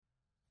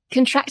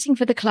Contracting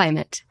for the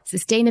Climate,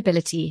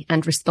 Sustainability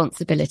and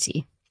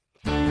Responsibility.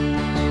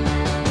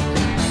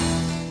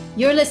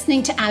 You're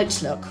listening to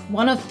Outlook,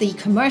 one of the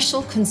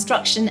commercial,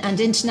 construction and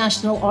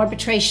international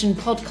arbitration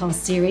podcast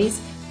series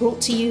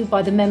brought to you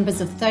by the members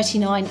of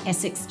 39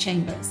 Essex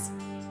Chambers.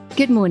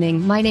 Good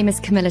morning, my name is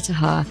Camilla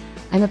Tahar.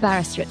 I'm a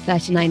barrister at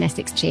 39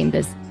 Essex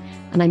Chambers,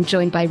 and I'm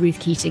joined by Ruth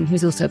Keating,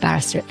 who's also a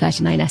barrister at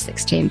 39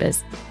 Essex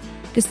Chambers.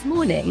 This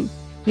morning,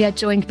 we are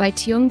joined by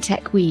Teung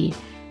Teck Wee,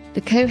 the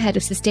co-head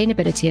of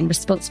Sustainability and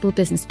Responsible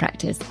Business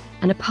Practice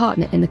and a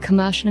partner in the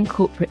Commercial and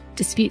Corporate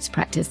Disputes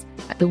Practice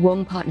at the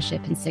Wong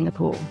Partnership in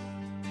Singapore.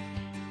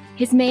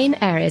 His main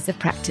areas of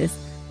practice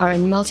are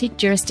in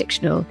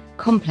multi-jurisdictional,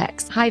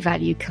 complex,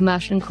 high-value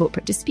commercial and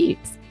corporate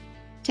disputes.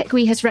 Teck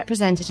Wee has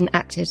represented and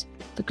acted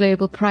for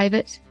global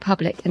private,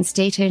 public and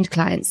state-owned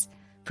clients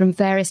from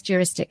various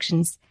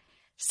jurisdictions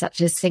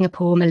such as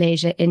Singapore,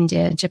 Malaysia,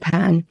 India,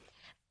 Japan,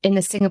 in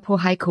the Singapore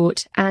High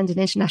Court and in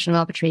international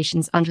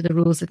arbitrations under the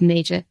rules of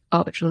major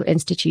arbitral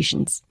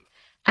institutions.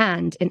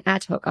 And in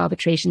ad hoc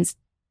arbitrations,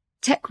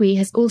 Teck Wee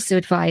has also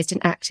advised and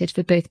acted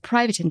for both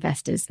private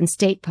investors and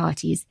state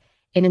parties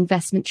in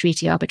investment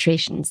treaty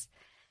arbitrations.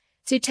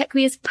 So Teck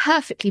Wee is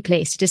perfectly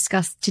placed to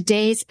discuss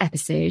today's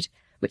episode,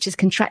 which is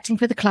Contracting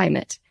for the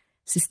Climate,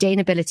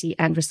 Sustainability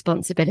and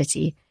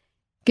Responsibility.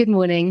 Good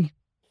morning.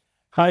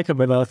 Hi,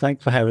 Camilla.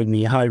 Thanks for having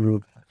me. Hi,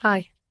 Ruth.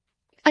 Hi.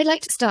 I'd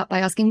like to start by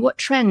asking, what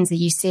trends are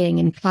you seeing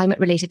in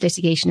climate-related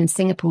litigation in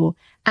Singapore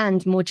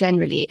and more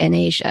generally in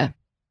Asia?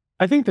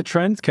 I think the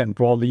trends can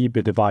broadly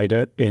be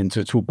divided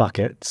into two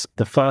buckets.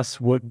 The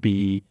first would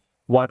be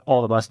what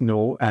all of us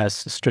know as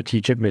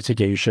strategic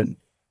litigation,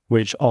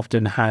 which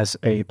often has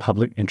a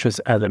public interest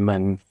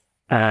element.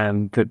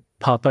 And the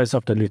purpose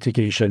of the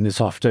litigation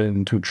is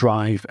often to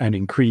drive and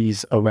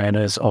increase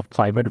awareness of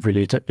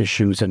climate-related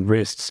issues and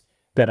risks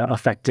that are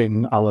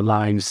affecting our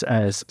lives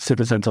as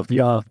citizens of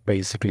the earth,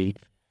 basically.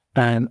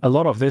 And a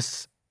lot of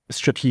this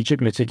strategic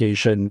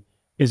litigation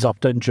is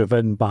often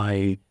driven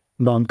by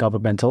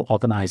non-governmental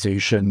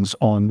organizations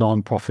or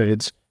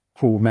non-profits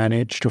who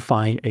manage to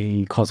find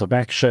a cause of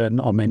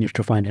action or manage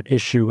to find an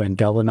issue and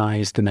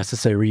galvanize the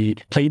necessary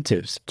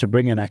plaintiffs to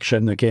bring an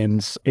action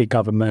against a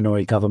government or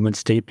a government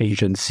state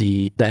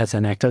agency that has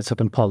enacted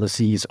certain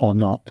policies or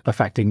not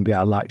affecting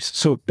their lives.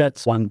 So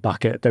that's one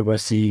bucket that we're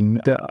seeing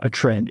a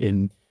trend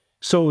in.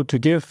 So to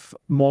give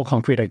more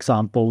concrete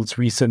examples,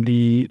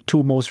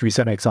 two most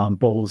recent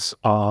examples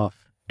are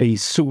a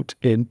suit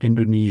in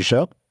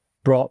Indonesia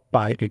brought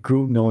by a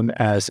group known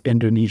as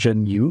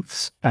Indonesian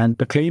Youths. And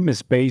the claim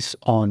is based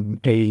on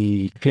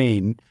a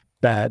claim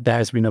that there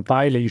has been a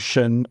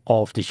violation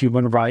of the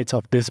human rights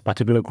of this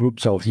particular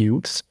group of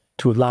youths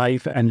to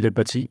life and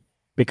liberty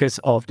because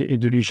of the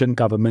Indonesian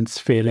government's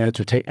failure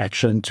to take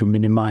action to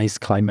minimize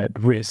climate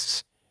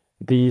risks.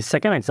 The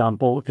second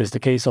example is the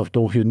case of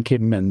Do Hyun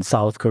Kim in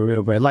South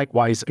Korea, where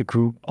likewise a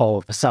group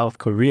of South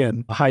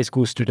Korean high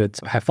school students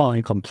have filed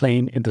a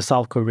complaint in the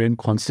South Korean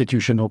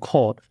Constitutional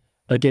Court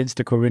against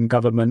the Korean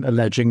government,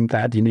 alleging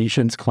that the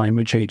nation's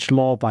climate change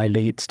law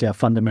violates their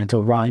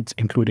fundamental rights,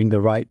 including the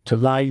right to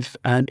life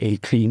and a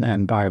clean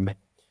environment.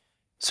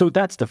 So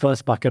that's the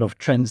first bucket of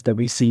trends that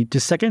we see. The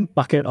second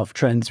bucket of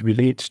trends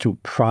relates to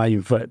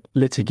private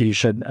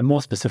litigation, and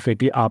more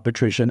specifically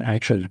arbitration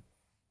action,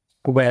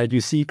 where you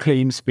see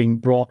claims being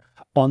brought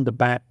on the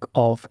back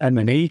of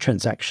M&A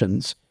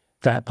transactions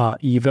that are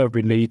either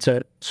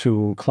related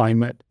to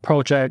climate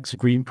projects,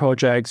 green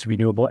projects,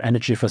 renewable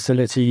energy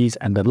facilities,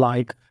 and the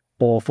like,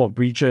 or for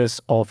breaches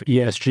of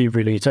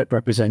ESG-related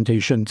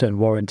representations and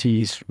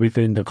warranties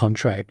within the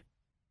contract.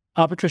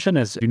 Arbitration,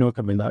 as you know,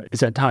 Camilla,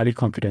 is entirely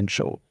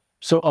confidential.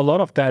 So a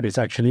lot of that is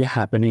actually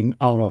happening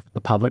out of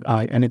the public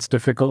eye, and it's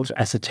difficult to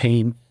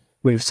ascertain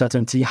with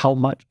certainty how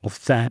much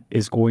of that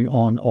is going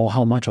on or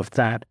how much of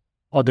that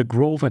or the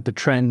growth and the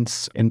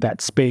trends in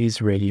that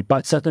space, really.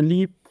 But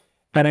certainly,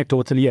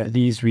 anecdotally at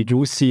least, we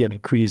do see an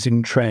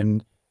increasing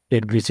trend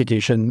in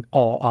litigation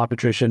or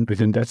arbitration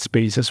within that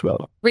space as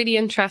well. Really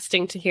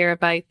interesting to hear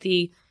about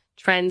the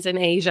trends in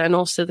Asia and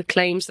also the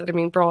claims that are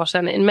being brought.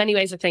 And in many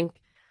ways, I think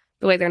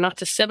the way they're not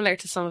dissimilar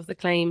to some of the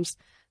claims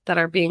that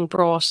are being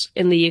brought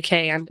in the UK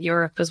and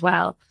Europe as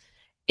well.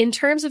 In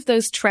terms of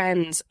those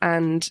trends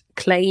and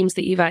claims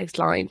that you've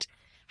outlined,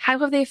 how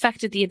have they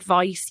affected the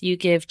advice you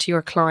give to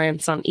your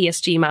clients on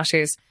ESG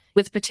matters,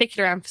 with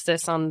particular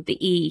emphasis on the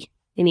E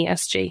in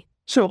ESG?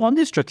 So on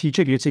the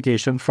strategic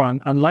litigation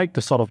front, unlike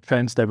the sort of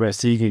trends that we're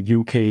seeing in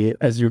UK,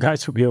 as you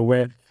guys will be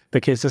aware,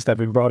 the cases that have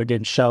been brought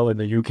against Shell in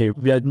the UK,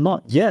 we are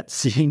not yet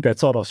seeing that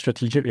sort of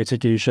strategic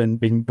litigation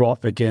being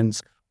brought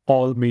against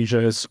oil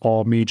majors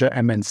or major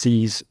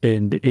MNCs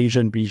in the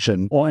Asian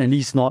region, or at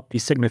least not a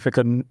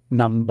significant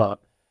number.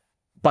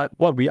 But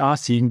what we are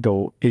seeing,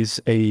 though, is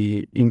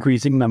a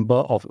increasing number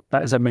of,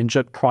 as I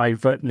mentioned,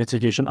 private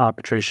litigation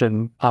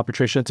arbitrations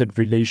in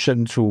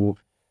relation to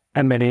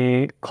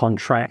M&A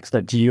contracts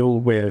that deal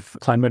with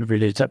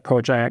climate-related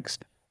projects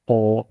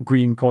or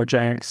green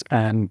projects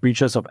and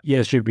breaches of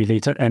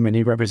ESG-related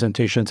M&A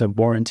representations and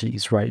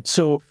warranties, right?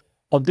 So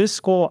On this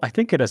score, I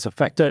think it has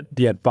affected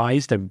the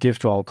advice that we give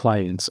to our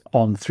clients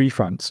on three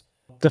fronts.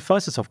 The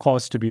first is, of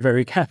course, to be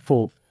very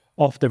careful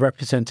of the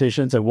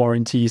representations and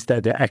warranties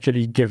that they're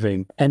actually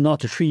giving, and not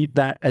to treat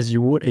that as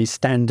you would a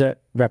standard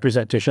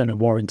representation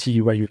and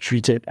warranty where you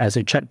treat it as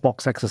a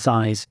checkbox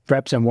exercise.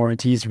 Reps and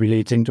warranties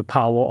relating to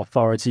power,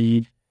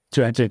 authority,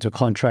 to enter into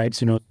contracts,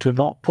 to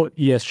not put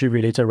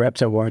ESG-related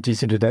reps and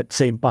warranties into that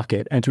same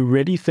bucket, and to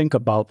really think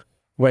about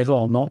whether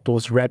or not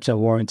those reps and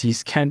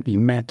warranties can be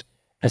met,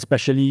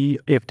 especially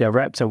if they're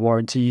reps and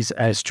warranties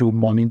as to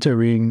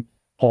monitoring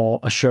or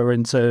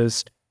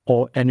assurances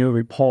or annual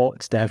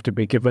reports that have to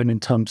be given in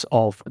terms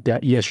of their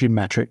ESG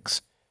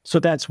metrics. So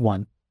that's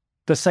one.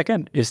 The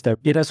second is that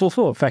it has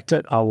also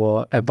affected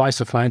our advice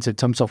to clients in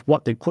terms of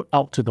what they put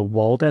out to the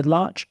world at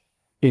large,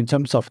 in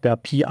terms of their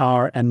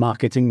PR and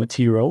marketing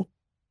material.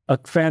 A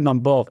fair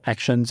number of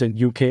actions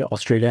in UK,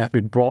 Australia have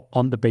been brought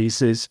on the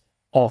basis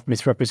of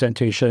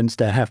misrepresentations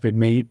that have been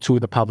made to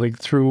the public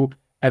through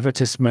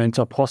advertisements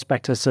or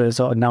prospectuses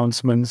or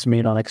announcements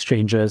made on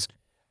exchanges.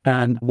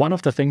 And one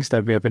of the things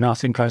that we have been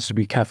asking clients to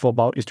be careful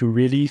about is to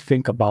really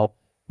think about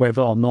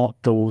whether or not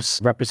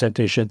those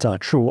representations are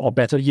true, or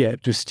better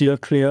yet, to steer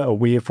clear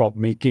away from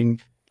making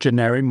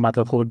generic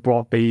motherhood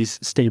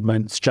broad-based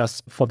statements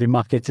just for the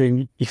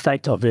marketing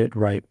effect of it,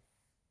 right?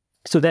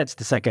 So that's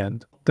the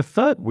second. The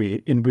third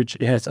way in which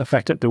it has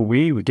affected the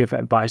way we give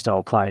advice to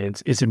our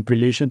clients is in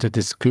relation to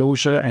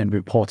disclosure and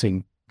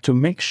reporting, to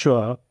make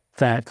sure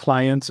that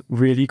clients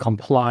really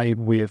comply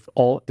with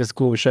all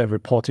disclosure and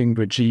reporting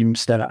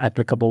regimes that are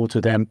applicable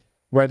to them,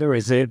 whether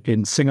is it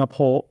in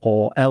Singapore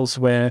or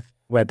elsewhere,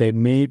 where there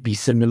may be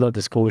similar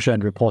disclosure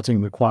and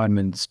reporting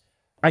requirements.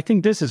 I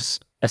think this is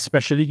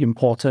especially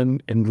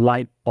important in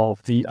light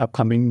of the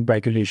upcoming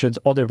regulations,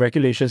 or the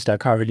regulations that are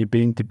currently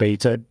being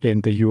debated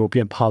in the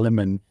European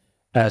Parliament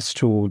as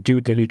to due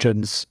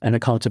diligence and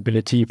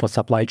accountability for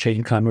supply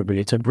chain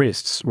climate-related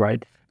risks,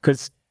 right?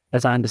 Because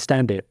as I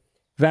understand it,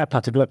 that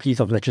particular piece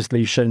of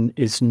legislation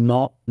is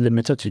not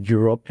limited to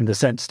Europe, in the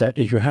sense that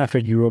if you have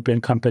a European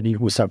company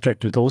who is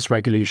subject to those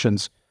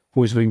regulations,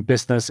 who is doing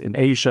business in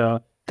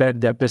Asia, then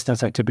their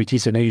business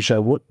activities in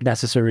Asia would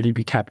necessarily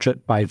be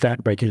captured by that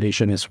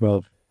regulation as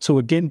well. So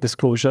again,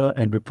 disclosure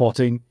and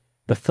reporting,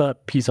 the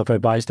third piece of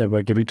advice that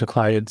we're giving to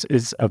clients,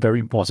 is a very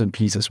important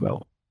piece as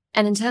well.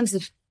 And in terms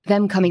of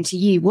them coming to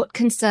you, what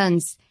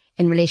concerns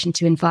in relation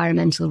to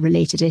environmental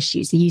related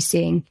issues are you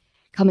seeing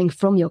coming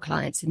from your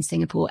clients in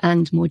Singapore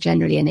and more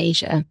generally in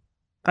Asia?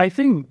 I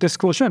think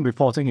disclosure and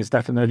reporting is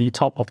definitely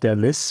top of their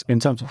list in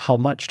terms of how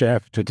much they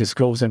have to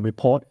disclose and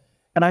report.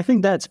 And I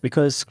think that's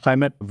because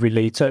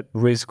climate-related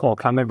risk or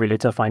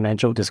climate-related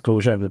financial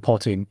disclosure and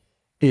reporting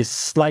is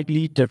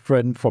slightly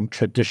different from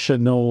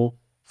traditional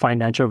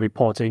financial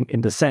reporting,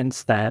 in the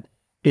sense that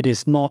it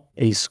is not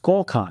a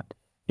scorecard.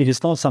 It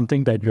is not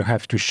something that you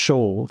have to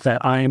show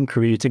that I am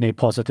creating a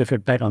positive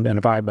impact on the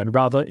environment.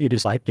 Rather, it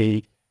is like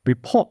a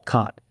report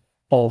card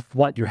of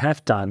what you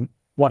have done,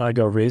 what are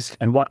your risks,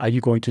 and what are you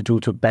going to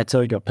do to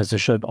better your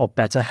position or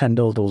better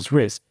handle those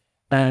risks.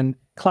 And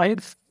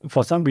clients,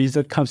 for some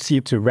reason, can't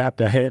seem to wrap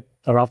their head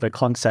around the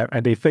concept,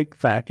 and they think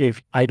that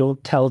if I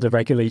don't tell the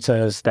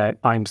regulators that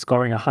I'm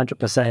scoring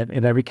 100%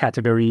 in every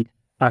category,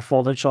 I've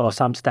fallen short of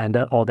some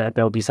standard, or that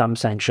there'll be some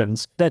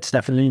sanctions. That's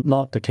definitely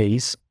not the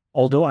case.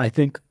 Although I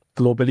think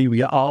globally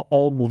we are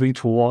all moving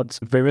towards,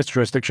 various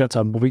jurisdictions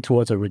are moving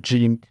towards a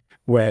regime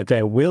where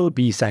there will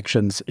be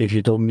sanctions if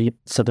you don't meet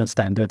certain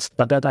standards.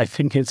 But that, I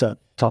think, is a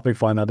topic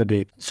for another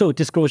day. So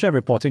disclosure and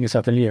reporting is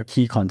certainly a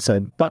key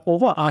concern. But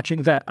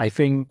overarching that, I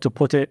think, to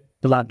put it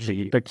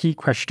bluntly, the key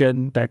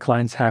question that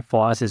clients have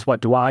for us is,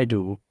 what do I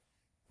do?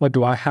 What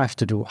do I have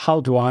to do?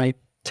 How do I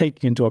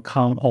take into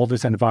account all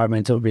these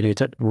environmental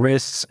related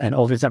risks and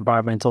all these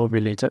environmental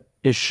related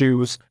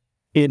issues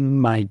in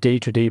my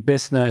day-to-day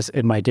business,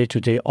 in my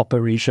day-to-day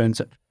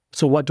operations?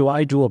 So what do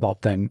I do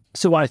about them?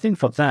 So I think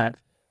for that,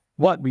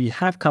 what we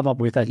have come up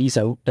with, at least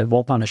at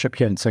World Partnership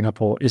here in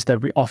Singapore, is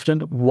that we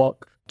often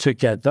work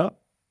together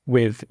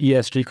with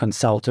ESG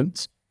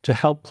consultants to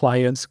help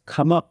clients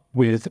come up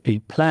with a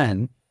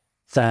plan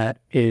that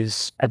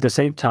is, at the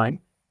same time,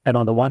 and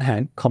on the one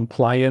hand,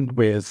 compliant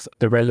with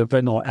the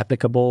relevant or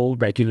applicable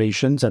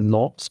regulations and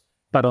laws,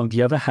 but on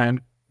the other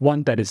hand,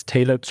 one that is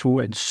tailored to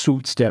and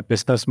suits their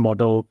business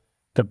model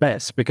the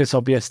best. Because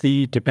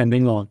obviously,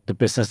 depending on the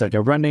business that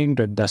you're running,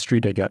 the industry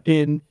that you're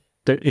in,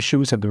 the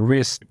issues and the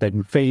risks that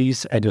you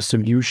face and the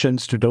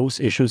solutions to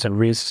those issues and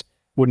risks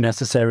would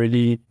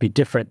necessarily be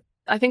different.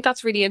 I think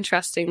that's really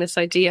interesting, this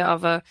idea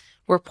of a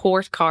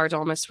report card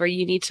almost, where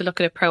you need to look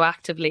at it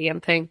proactively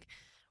and think,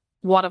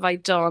 what have I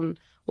done?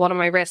 What are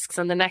my risks?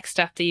 And the next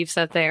step that you've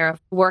said there,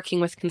 working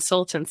with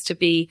consultants to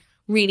be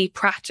really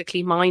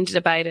practically minded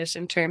about it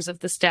in terms of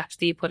the steps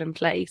that you put in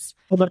place.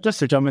 Well, but just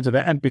to jump into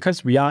that, and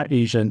because we are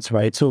Asians,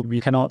 right, so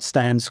we cannot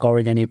stand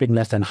scoring anything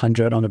less than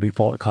 100 on a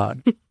report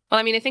card. Well,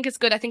 I mean, I think it's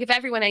good. I think if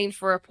everyone aimed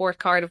for a report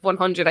card of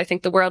 100, I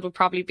think the world would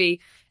probably be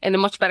in a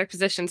much better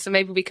position. So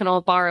maybe we can all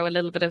borrow a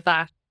little bit of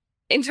that.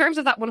 In terms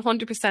of that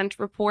 100%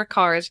 report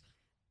card,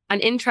 an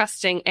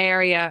interesting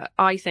area,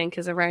 I think,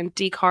 is around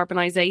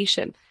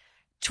decarbonisation.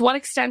 To what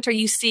extent are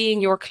you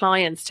seeing your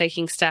clients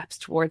taking steps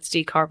towards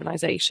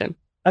decarbonisation?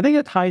 I think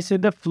it ties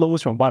in, that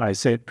flows from what I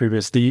said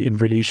previously in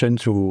relation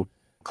to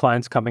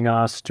clients coming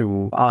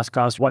to ask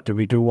us, what do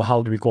we do?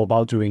 How do we go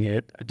about doing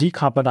it?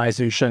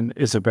 Decarbonization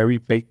is a very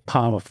big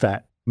part of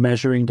that,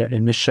 measuring their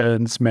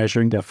emissions,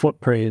 measuring their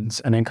footprints,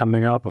 and then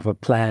coming up with a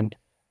plan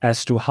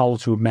as to how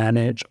to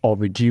manage or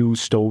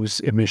reduce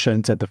those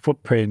emissions and the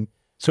footprint.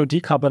 So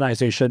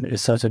decarbonization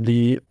is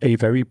certainly a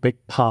very big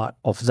part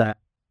of that.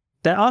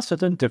 There are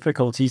certain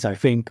difficulties, I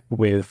think,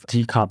 with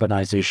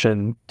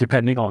decarbonization,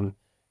 depending on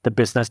the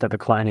business that the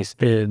client is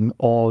in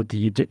or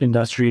the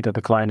industry that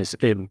the client is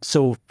in.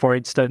 So, for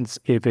instance,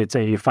 if it's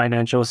a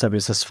financial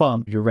services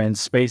firm, you rent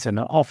space in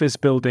an office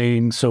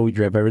building, so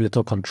you have very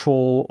little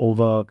control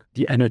over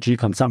the energy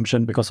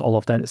consumption because all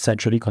of that is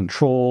centrally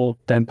controlled.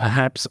 Then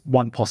perhaps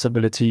one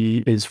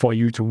possibility is for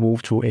you to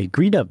move to a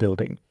greener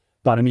building.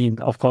 But I mean,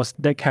 of course,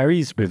 that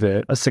carries with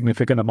it a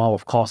significant amount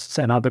of costs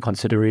and other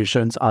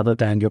considerations other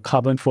than your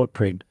carbon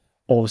footprint.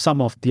 Or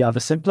some of the other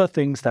simpler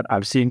things that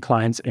I've seen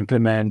clients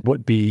implement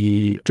would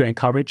be to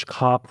encourage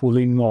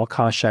carpooling or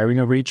car sharing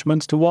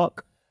arrangements to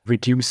work,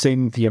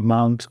 reducing the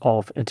amount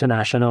of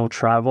international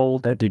travel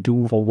that they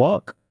do for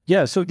work.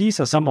 Yeah, so these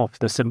are some of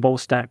the simple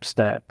steps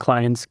that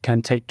clients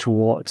can take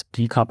towards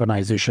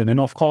decarbonization. And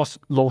of course,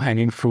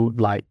 low-hanging fruit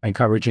like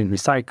encouraging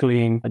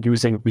recycling,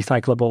 using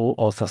recyclable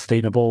or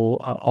sustainable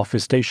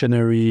office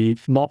stationery,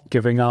 not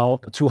giving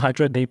out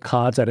 200 name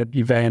cards at an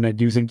event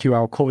and using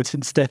QR codes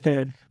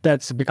instead.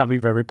 That's becoming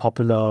very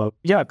popular.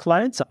 Yeah,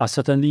 clients are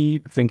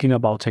certainly thinking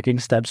about taking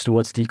steps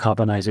towards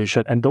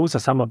decarbonization. And those are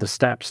some of the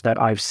steps that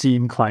I've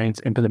seen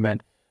clients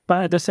implement.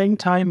 But at the same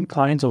time,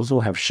 clients also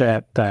have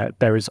shared that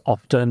there is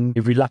often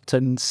a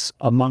reluctance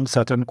among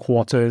certain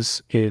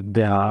quarters in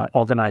their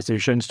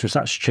organizations to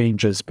such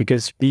changes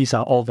because these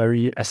are all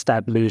very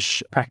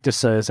established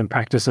practices and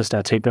practices that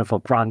are taken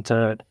for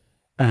granted.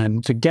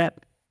 And to get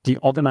the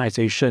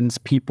organization's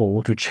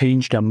people to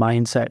change their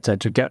mindsets and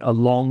to get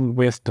along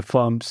with the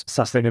firm's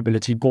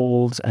sustainability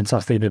goals and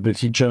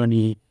sustainability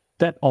journey,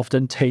 that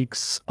often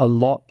takes a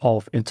lot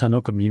of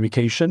internal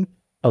communication,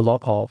 a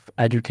lot of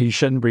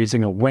education,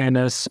 raising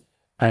awareness,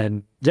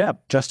 and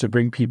just to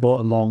bring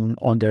people along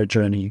on their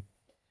journey.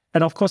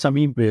 And of course, I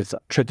mean, with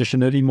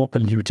traditionally more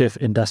pollutive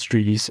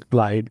industries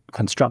like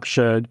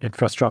construction,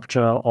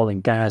 infrastructure, oil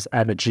and gas,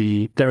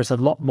 energy, there is a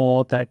lot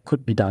more that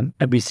could be done.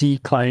 And we see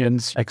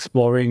clients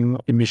exploring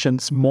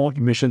more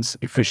emissions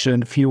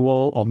efficient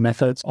fuel or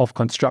methods of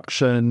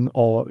construction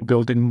or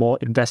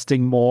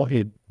investing more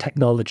in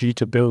technology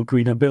to build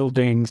greener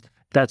buildings,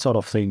 that sort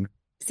of thing.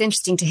 It's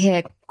interesting to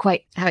hear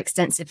quite how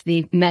extensive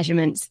the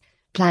measurements,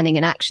 planning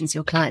and actions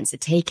your clients are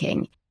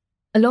taking.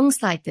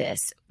 Alongside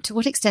this, to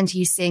what extent are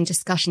you seeing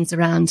discussions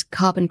around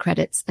carbon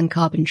credits and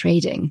carbon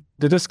trading?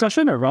 The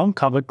discussion around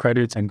carbon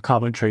credits and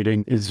carbon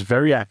trading is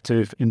very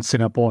active in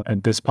Singapore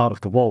and this part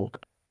of the world.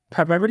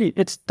 Primarily,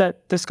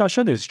 that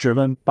discussion is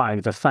driven by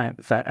the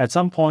fact that at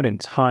some point in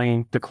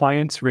time, the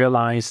clients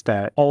realize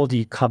that all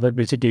the carbon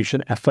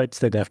mitigation efforts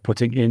that they're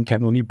putting in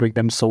can only bring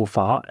them so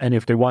far. And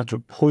if they want to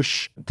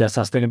push their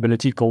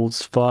sustainability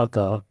goals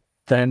further,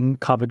 then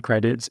carbon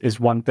credits is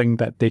one thing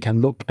that they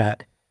can look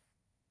at.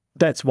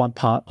 That's one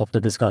part of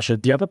the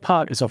discussion. The other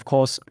part is, of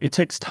course, it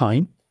takes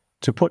time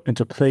to put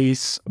into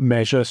place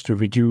measures to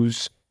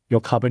reduce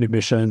your carbon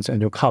emissions and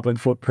your carbon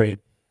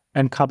footprint.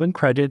 And carbon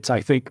credits,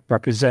 I think,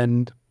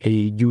 represent a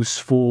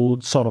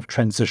useful sort of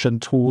transition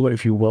tool,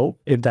 if you will,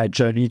 in that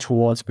journey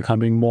towards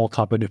becoming more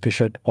carbon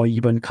efficient or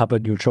even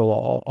carbon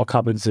neutral or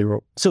carbon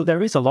zero. So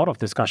there is a lot of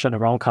discussion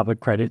around carbon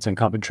credits and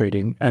carbon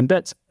trading. And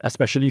that's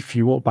especially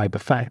fueled by the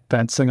fact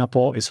that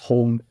Singapore is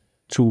home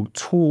to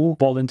 2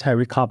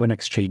 voluntary carbon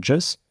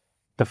exchanges.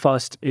 The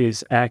first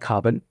is Air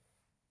Carbon,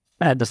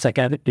 and the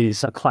second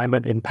is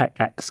Climate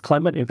Impact X.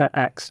 Climate Impact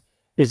X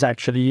is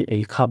actually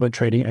a carbon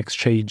trading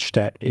exchange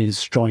that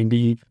is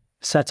jointly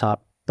set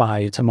up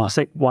by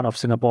Temasek, one of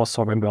Singapore's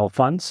sovereign wealth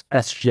funds,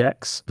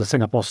 SGX, the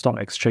Singapore Stock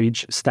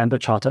Exchange,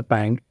 Standard Chartered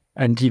Bank,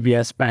 and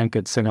DBS Bank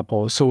in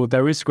Singapore. So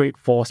there is great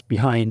force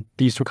behind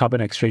these 2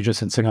 carbon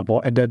exchanges in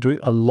Singapore, and they're doing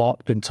a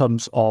lot in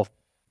terms of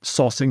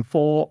sourcing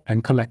for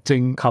and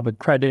collecting carbon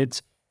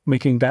credits,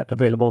 making that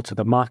available to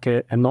the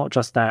market, and not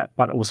just that,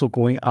 but also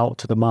going out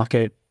to the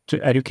market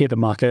to educate the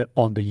market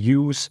on the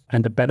use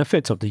and the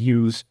benefits of the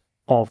use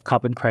of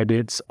carbon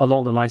credits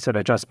along the lines that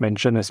I just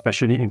mentioned,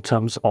 especially in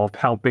terms of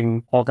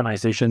helping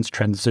organizations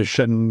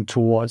transition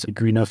towards a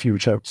greener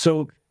future.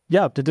 So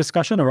the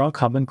discussion around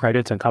carbon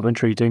credits and carbon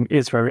trading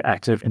is very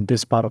active in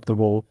this part of the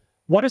world.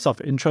 What is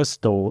of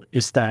interest, though,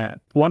 is that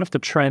one of the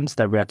trends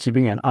that we are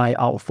keeping an eye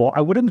out for,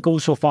 I wouldn't go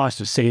so far as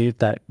to say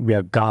that we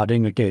are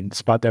guarding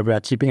against, but that we are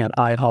keeping an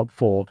eye out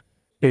for,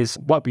 is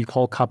what we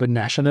call carbon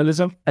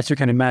nationalism. As you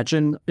can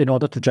imagine, in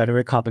order to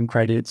generate carbon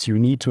credits, you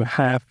need to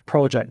have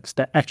projects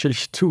that actually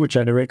do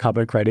generate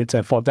carbon credits.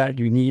 And for that,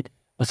 you need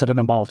a certain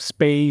amount of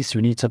space,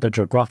 you need certain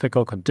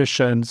geographical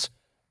conditions,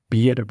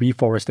 be it a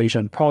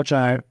reforestation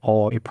project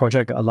or a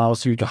project that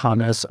allows you to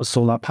harness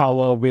solar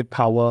power, wind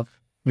power.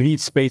 We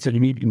need space and we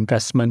need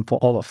investment for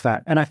all of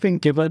that. And I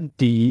think given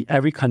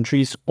every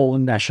country's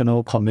own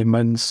national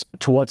commitments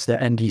towards their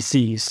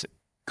NDCs,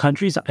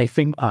 countries, I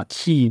think, are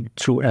keen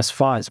to, as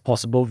far as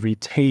possible,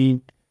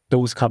 retain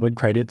those carbon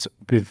credits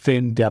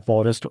within their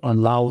borders to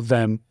allow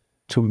them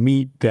to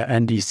meet their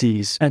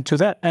NDCs. And to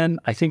that end,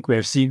 I think we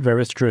have seen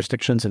various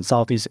jurisdictions in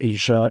Southeast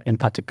Asia, in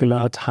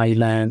particular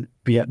Thailand,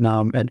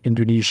 Vietnam, and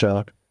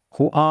Indonesia,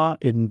 who are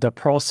in the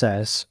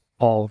process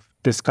of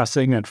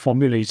discussing and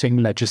formulating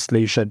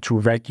legislation to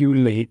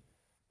regulate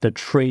the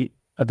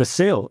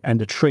sale and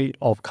the trade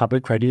of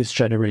carbon credits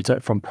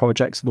generated from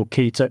projects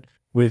located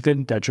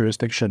within their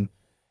jurisdiction.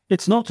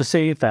 It's not to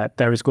say that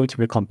there is going to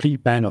be a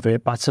complete ban of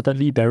it, but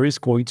certainly there is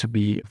going to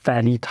be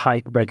fairly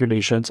tight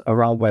regulations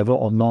around whether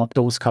or not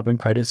those carbon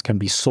credits can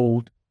be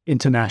sold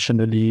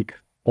internationally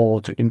or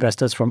to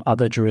investors from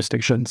other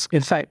jurisdictions.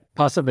 In fact,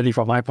 personally,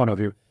 from my point of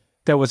view,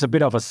 there was a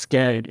bit of a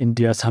scare in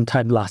India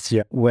sometime last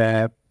year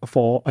where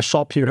for a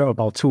short period of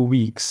about 2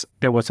 weeks,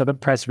 there were certain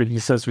press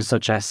releases which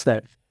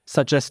suggested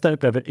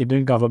that the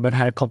Indian government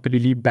had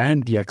completely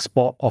banned the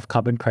export of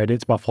carbon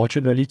credits. But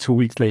fortunately, 2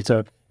 weeks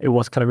later, it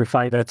was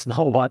clarified that's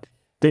not what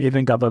the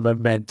Indian government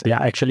meant. They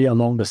are actually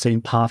along the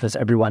same path as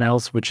everyone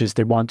else, which is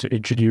they want to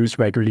introduce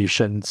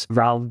regulations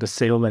around the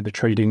sale and the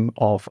trading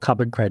of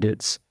carbon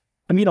credits.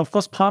 I mean, of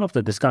course, part of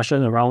the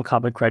discussion around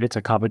carbon credits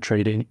and carbon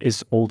trading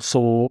is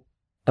also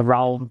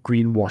around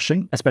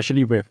greenwashing,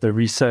 especially with the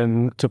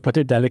recent, to put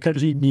it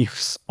delicately,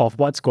 news of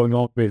what's going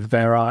on with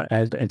Verra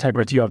and the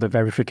integrity of the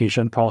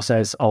verification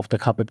process of the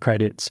carbon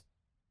credits.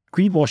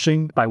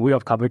 Greenwashing by way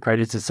of carbon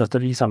credits is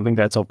certainly something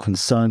that's of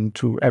concern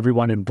to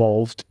everyone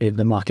involved in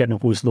the market and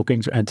who's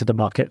looking to enter the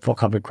market for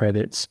carbon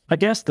credits. I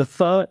guess the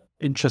third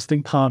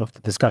interesting part of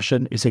the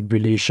discussion is in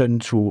relation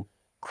to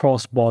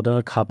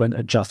cross-border carbon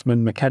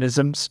adjustment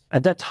mechanisms.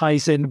 And that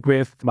ties in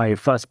with my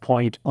first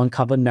point on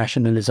carbon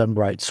nationalism,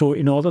 right? So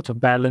in order to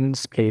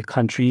balance a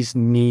country's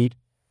need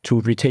to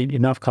retain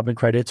enough carbon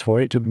credits for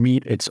it to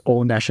meet its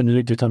own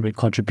nationally determined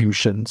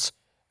contributions,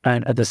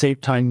 and at the same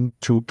time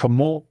to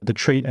promote the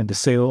trade and the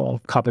sale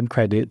of carbon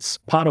credits,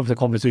 part of the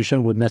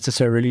conversation would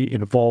necessarily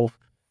involve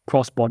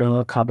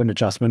cross-border carbon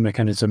adjustment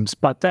mechanisms.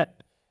 But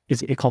that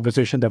is a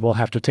conversation that will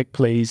have to take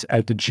place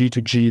at the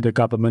G2G, the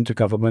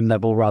government-to-government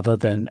level, rather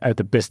than at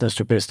the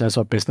business-to-business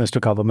or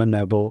business-to-government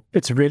level.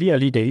 It's really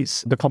early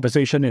days. The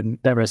conversation in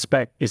that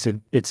respect is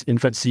in its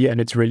infancy,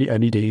 and it's really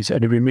early days,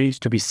 and it remains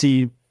to be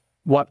seen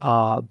what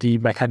are the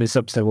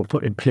mechanisms that will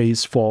put in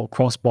place for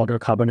cross-border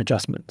carbon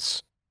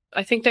adjustments.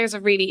 I think there's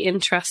a really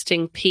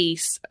interesting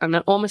piece and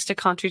almost a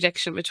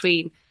contradiction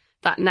between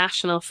that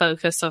national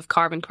focus of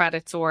carbon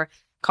credits or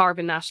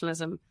carbon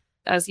nationalism,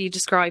 as you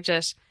described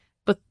it,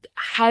 but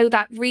how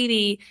that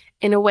really,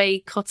 in a way,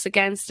 cuts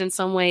against, in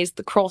some ways,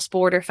 the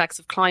cross-border effects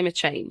of climate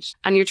change.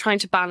 And you're trying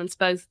to balance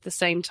both at the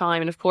same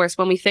time. And of course,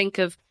 when we think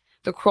of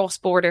the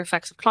cross-border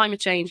effects of climate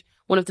change,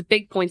 one of the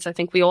big points I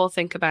think we all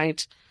think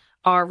about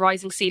are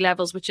rising sea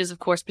levels, which is, of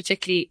course,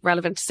 particularly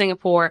relevant to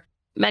Singapore.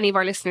 Many of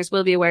our listeners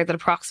will be aware that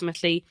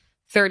approximately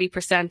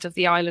 30% of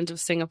the island of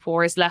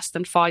Singapore is less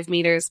than 5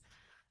 metres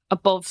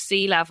above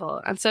sea level.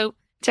 And so,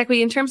 Tae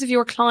Kwee, in terms of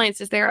your clients,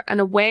 is there an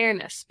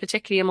awareness,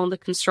 particularly among the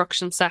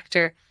construction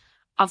sector,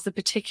 of the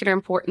particular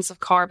importance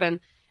of carbon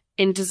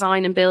in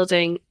design and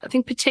building, I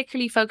think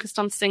particularly focused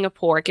on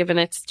Singapore, given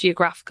its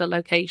geographical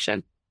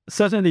location?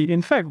 Certainly.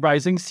 In fact,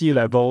 rising sea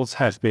levels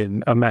has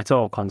been a matter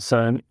of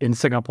concern in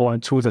Singapore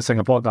and to the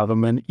Singapore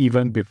government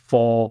even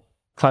before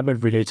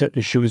climate-related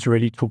issues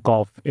really took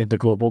off in the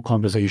global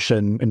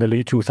conversation in the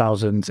late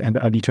 2000s and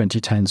early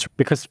 2010s,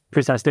 because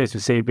precisely as you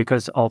say,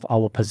 because of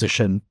our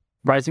position.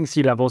 Rising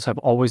sea levels have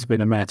always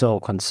been a matter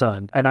of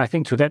concern. And I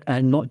think to that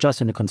end, not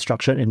just in the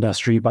construction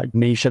industry, but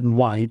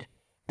nationwide,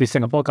 the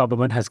Singapore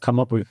government has come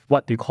up with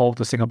what they call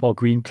the Singapore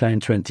Green Plan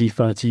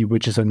 2030,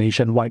 which is a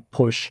nationwide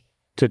push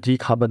to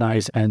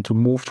decarbonize and to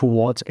move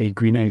towards a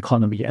greener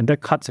economy. And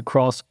that cuts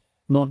across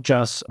not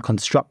just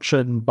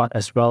construction, but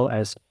as well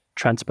as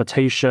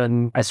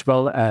transportation, as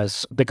well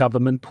as the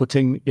government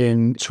putting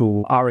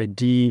into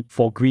R&D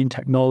for green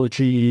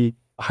technology,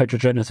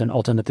 hydrogen as an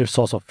alternative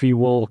source of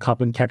fuel,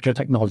 carbon capture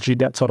technology,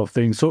 that sort of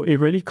thing. So it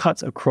really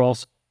cuts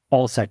across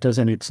all sectors,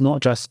 and it's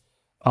not just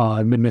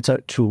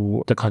limited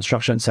to the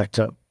construction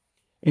sector.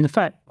 In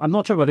fact, I'm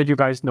not sure whether you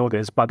guys know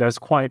this, but there's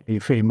quite a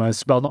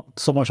famous, well, not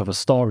so much of a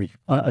story,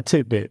 a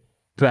tidbit,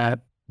 that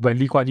when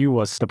Lee Kuan Yew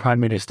was the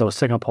Prime Minister of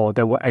Singapore,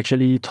 there were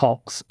actually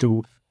talks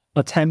to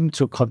attempt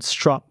to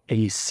construct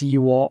a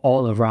seawall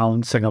all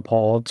around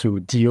Singapore to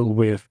deal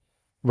with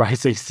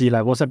rising sea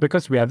levels. And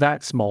because we are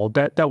that small,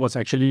 that was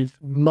actually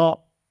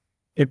not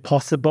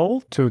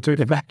impossible to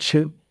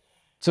imagine.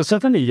 So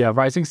certainly, yeah,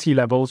 rising sea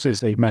levels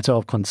is a matter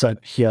of concern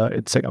here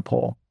in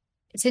Singapore.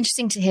 It's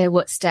interesting to hear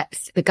what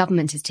steps the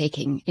government is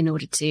taking in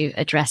order to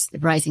address the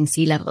rising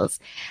sea levels.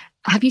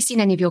 Have you seen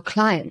any of your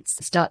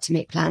clients start to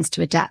make plans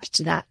to adapt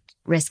to that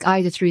risk,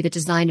 either through the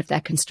design of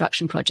their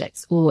construction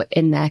projects or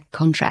in their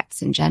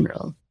contracts in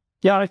general?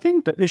 Yeah, I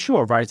think the issue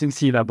of rising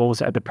sea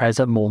levels at the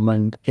present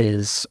moment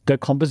is the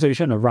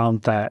conversation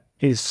around that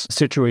is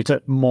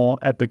situated more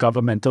at the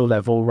governmental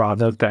level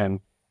rather than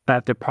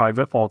at the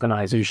private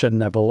organization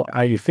level.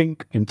 I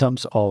think in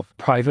terms of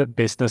private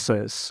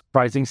businesses,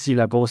 rising sea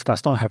levels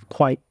does not have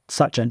quite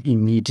such an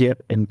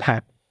immediate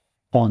impact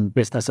on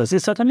businesses. It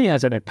certainly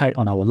has an impact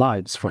on our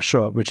lives for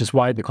sure, which is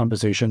why the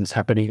conversation is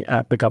happening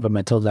at the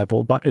governmental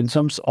level. But in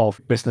terms of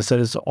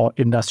businesses or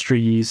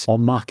industries or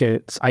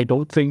markets, I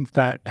don't think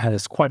that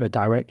has quite a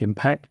direct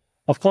impact.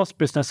 Of course,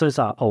 businesses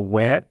are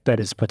aware that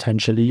it's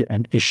potentially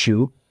an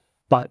issue,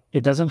 but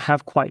it doesn't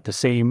have quite the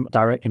same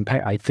direct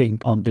impact, I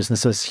think, on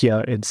businesses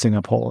here in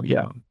Singapore.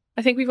 Yeah.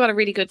 I think we've got a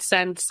really good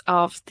sense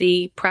of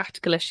the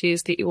practical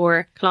issues that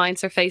your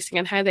clients are facing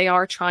and how they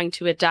are trying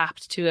to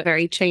adapt to a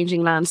very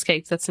changing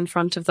landscape that's in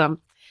front of them.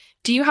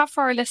 Do you have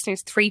for our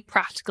listeners 3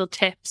 practical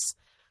tips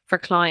for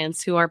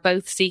clients who are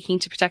both seeking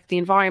to protect the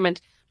environment,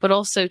 but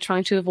also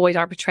trying to avoid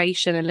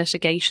arbitration and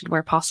litigation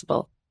where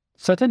possible?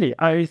 Certainly.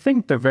 I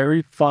think the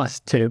very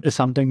first tip is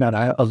something that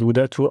I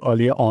alluded to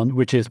earlier on,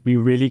 which is be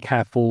really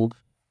careful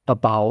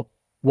about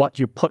what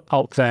you put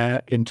out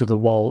there into the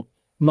world,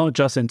 not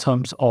just in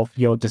terms of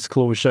your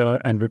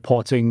disclosure and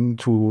reporting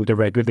to the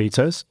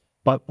regulators,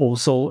 but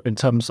also in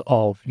terms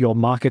of your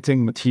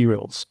marketing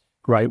materials,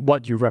 right?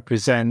 What you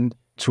represent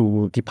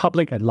to the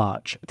public at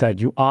large that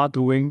you are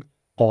doing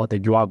or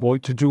that you are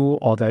going to do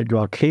or that you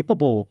are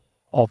capable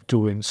of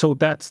doing. So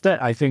that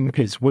I think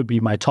would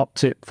be my top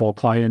tip for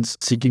clients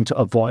seeking to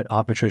avoid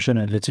arbitration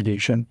and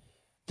litigation.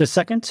 The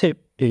second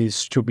tip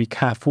is to be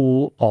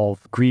careful of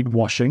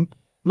greenwashing.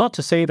 Not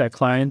to say that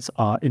clients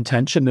are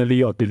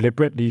intentionally or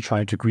deliberately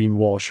trying to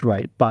greenwash,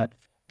 right? But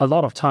a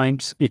lot of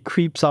times it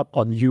creeps up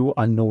on you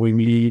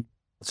unknowingly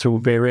through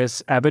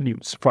various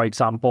avenues, for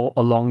example,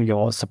 along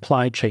your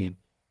supply chain,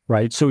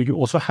 right? So you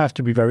also have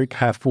to be very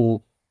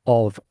careful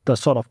of the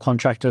sort of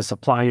contractors,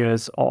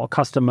 suppliers, or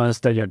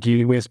customers that you're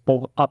dealing with,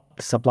 both up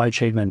the supply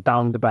chain and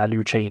down the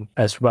value chain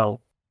as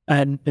well.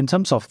 And in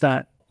terms of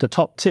that, the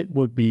top tip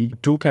would be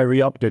do carry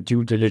up your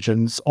due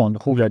diligence on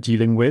who you're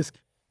dealing with.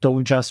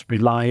 Don't just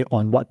rely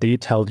on what they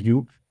tell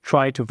you.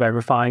 Try to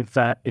verify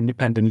that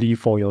independently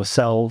for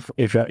yourself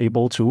if you're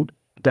able to.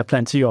 There are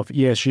plenty of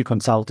ESG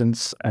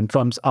consultants and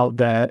firms out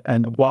there,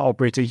 and while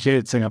operating here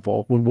in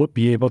Singapore, we would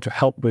be able to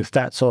help with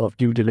that sort of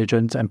due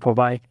diligence and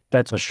provide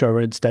that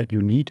assurance that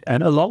you need.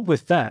 And along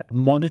with that,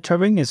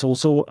 monitoring is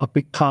also a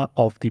big part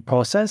of the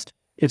process.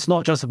 It's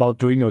not just about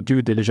doing your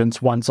due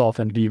diligence once off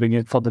and leaving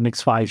it for the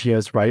next 5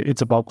 years, right?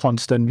 It's about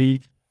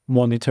constantly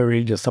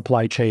monitoring your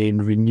supply chain,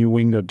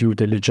 renewing your due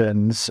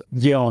diligence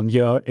year on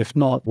year, if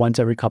not once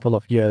every couple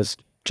of years,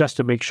 just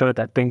to make sure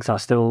that things are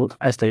still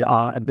as they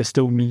are and they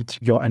still meet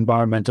your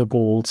environmental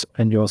goals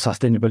and your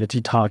sustainability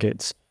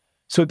targets.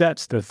 So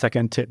that's the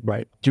second tip,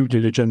 right? Due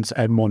diligence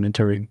and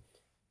monitoring.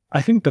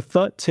 I think the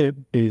third tip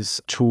is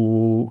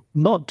to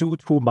not do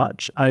too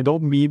much. I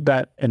don't mean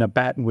that in a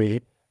bad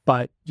way,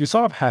 but you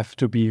sort of have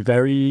to be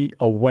very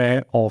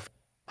aware of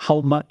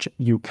how much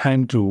you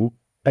can do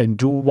and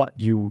do what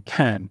you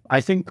can. I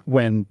think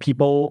when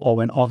people or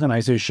when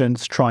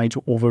organizations try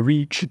to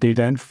overreach, they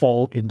then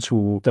fall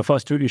into the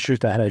first 2 issues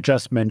that I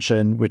just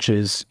mentioned, which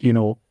is,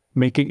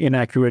 making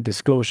inaccurate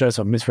disclosures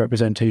or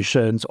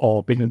misrepresentations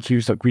or being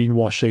accused of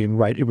greenwashing,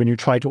 right? When you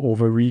try to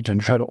overreach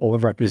and try to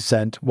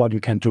overrepresent what you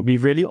can do, be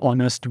really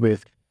honest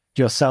with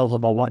yourself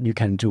about what you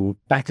can do.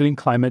 Battling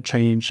climate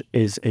change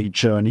is a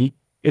journey.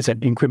 It's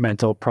an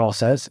incremental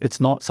process. It's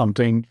not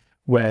something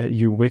where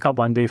you wake up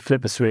one day,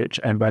 flip a switch,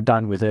 and we're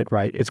done with it,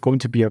 right? It's going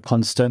to be a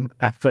constant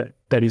effort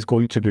that is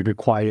going to be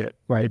required,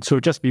 right? So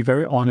just be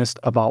very honest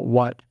about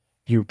what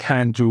you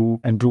can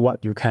do and do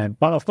what you can.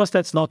 But of course,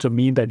 that's not to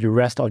mean that you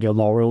rest on your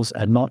laurels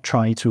and not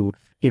try to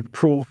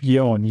improve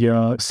year on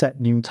year, set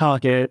new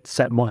targets,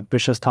 set more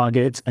ambitious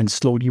targets, and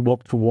slowly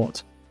work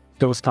towards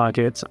those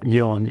targets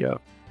year on year.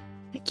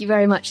 Thank you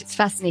very much. It's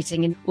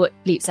fascinating. And what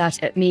leaps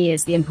out at me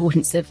is the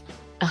importance of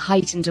a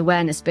heightened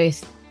awareness,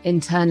 both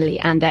internally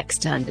and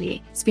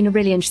externally. It's been a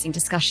really interesting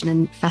discussion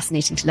and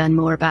fascinating to learn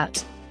more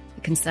about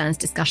the concerns,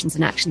 discussions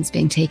and actions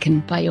being taken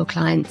by your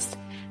clients.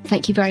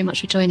 Thank you very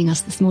much for joining us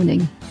this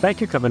morning.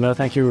 Thank you, Camilla.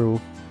 Thank you,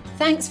 Ru.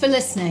 Thanks for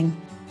listening.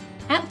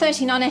 At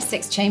 39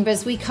 Essex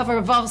Chambers, we cover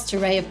a vast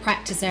array of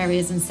practice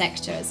areas and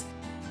sectors.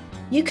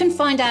 You can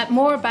find out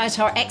more about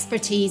our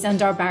expertise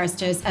and our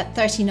barristers at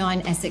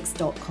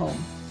 39essex.com,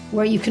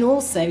 where you can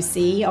also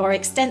see our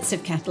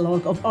extensive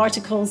catalogue of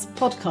articles,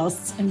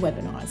 podcasts and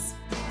webinars.